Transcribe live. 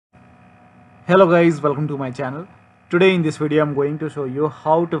Hello guys, welcome to my channel. Today in this video I'm going to show you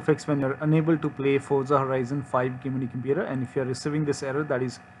how to fix when you're unable to play Forza Horizon 5 game on your computer, and if you're receiving this error, that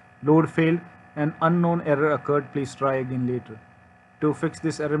is load failed and unknown error occurred, please try again later. To fix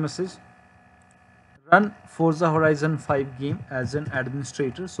this error message, run Forza Horizon 5 game as an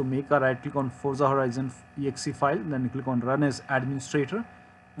administrator. So make a right click on Forza Horizon exe file, then click on run as administrator,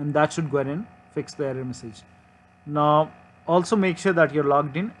 and that should go ahead and fix the error message. Now also make sure that you're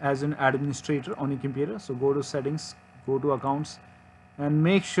logged in as an administrator on your computer. So go to settings, go to accounts, and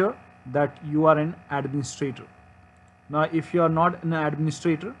make sure that you are an administrator. Now if you are not an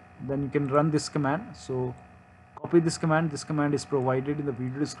administrator, then you can run this command. so copy this command is provided in the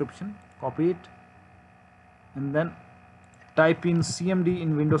video description. Copy it and then type in cmd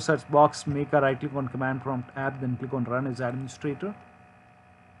in Windows search box, make a right click on command prompt app, then click on run as administrator,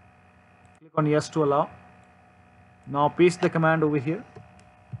 click on yes to allow. Now paste the command over here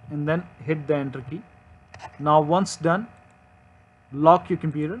and then hit the enter key. Now once done, lock your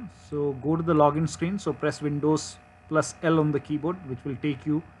computer. So go to the login screen, so press Windows plus L on the keyboard, which will take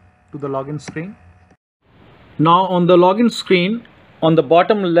you to the login screen. Now on the login screen, on the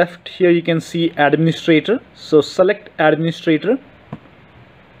bottom left here you can see administrator, so select administrator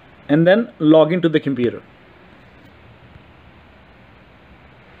and then log into the computer.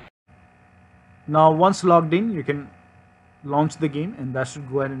 Now once logged in, you can launch the game and that should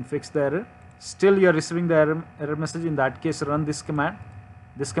go ahead and fix the error. Still you are receiving the error message. In that case, run this command.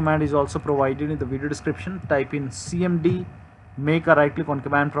 This command is also provided in the video description. Type in cmd, make a right click on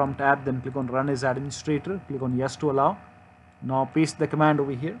command prompt app, then click on run as administrator, click on yes to allow. Now paste the command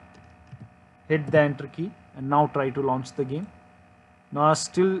over here, hit the enter key, and now try to launch the game. Now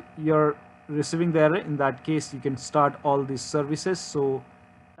still you're receiving the error. In that case, you can start all these services. So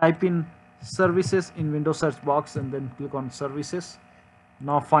type in services in Windows search box and then click on services.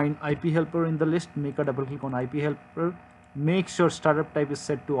 Now find IP helper in the list, make a double click on IP helper, make sure startup type is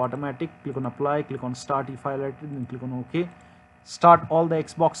set to automatic, click on apply, click on start if highlighted, then click on OK. Start all the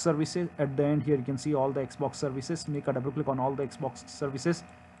Xbox services. At the end here you can see all the Xbox services, make a double click on all the Xbox services,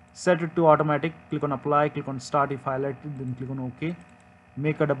 set it to automatic, click on apply, click on start if highlighted, then click on OK.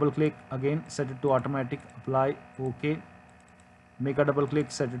 Make a double click again, set it to automatic, apply, OK. Make a double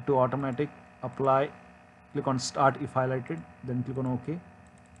click, set it to automatic, apply, click on start if highlighted, then click on OK.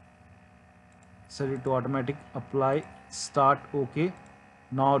 Set it to automatic, apply, start, OK.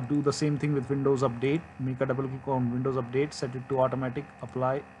 Now do the same thing with Windows Update. Make a double click on Windows Update, set it to automatic,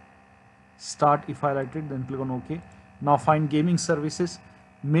 apply, start if highlighted, then click on OK. Now find gaming services.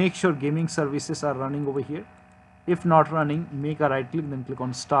 Make sure gaming services are running over here. If not running, make a right click, then click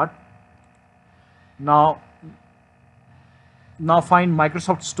on start. Now find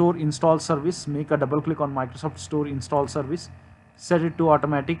Microsoft Store install service, make a double click on Microsoft Store install service, set it to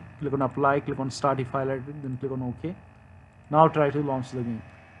automatic, click on apply, click on start if highlighted, then click on OK. Now try to launch the game.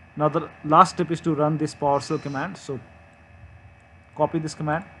 Now the last step is to run this PowerShell command. So copy this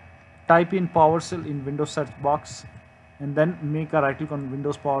command, type in PowerShell in Windows search box and then make a right click on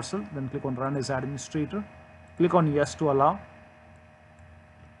Windows PowerShell, then click on run as administrator, click on yes to allow,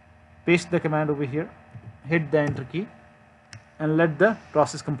 paste the command over here, hit the enter key, and let the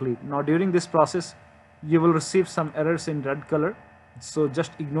process complete. Now during this process you will receive some errors in red color, so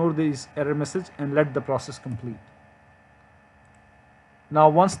just ignore this error message and let the process complete. Now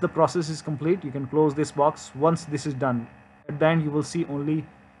once the process is complete, you can close this box. Once this is done, at the end you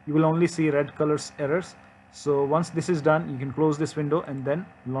will only see red colors errors. So once this is done, you can close this window and then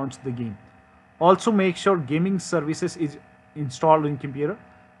launch the game. Also make sure gaming services is installed in computer.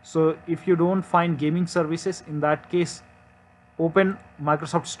 So if you don't find gaming services, in that case open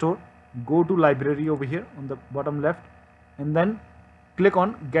Microsoft Store, go to library over here on the bottom left and then click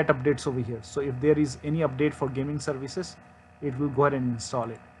on get updates over here. So if there is any update for gaming services, it will go ahead and install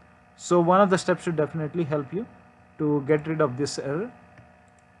it. So one of the steps should definitely help you to get rid of this error.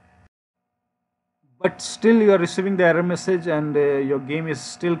 But still you are receiving the error message and your game is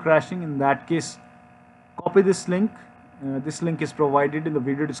still crashing. In that case, copy this link. This link is provided in the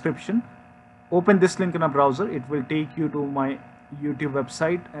video description. Open this link in a browser, it will take you to my YouTube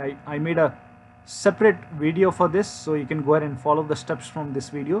website. I made a separate video for this, so you can go ahead and follow the steps from this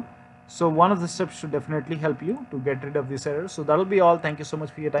video. So one of the steps should definitely help you to get rid of this error. So that'll be all. Thank you so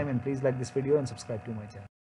much for your time, and please like this video and subscribe to my channel.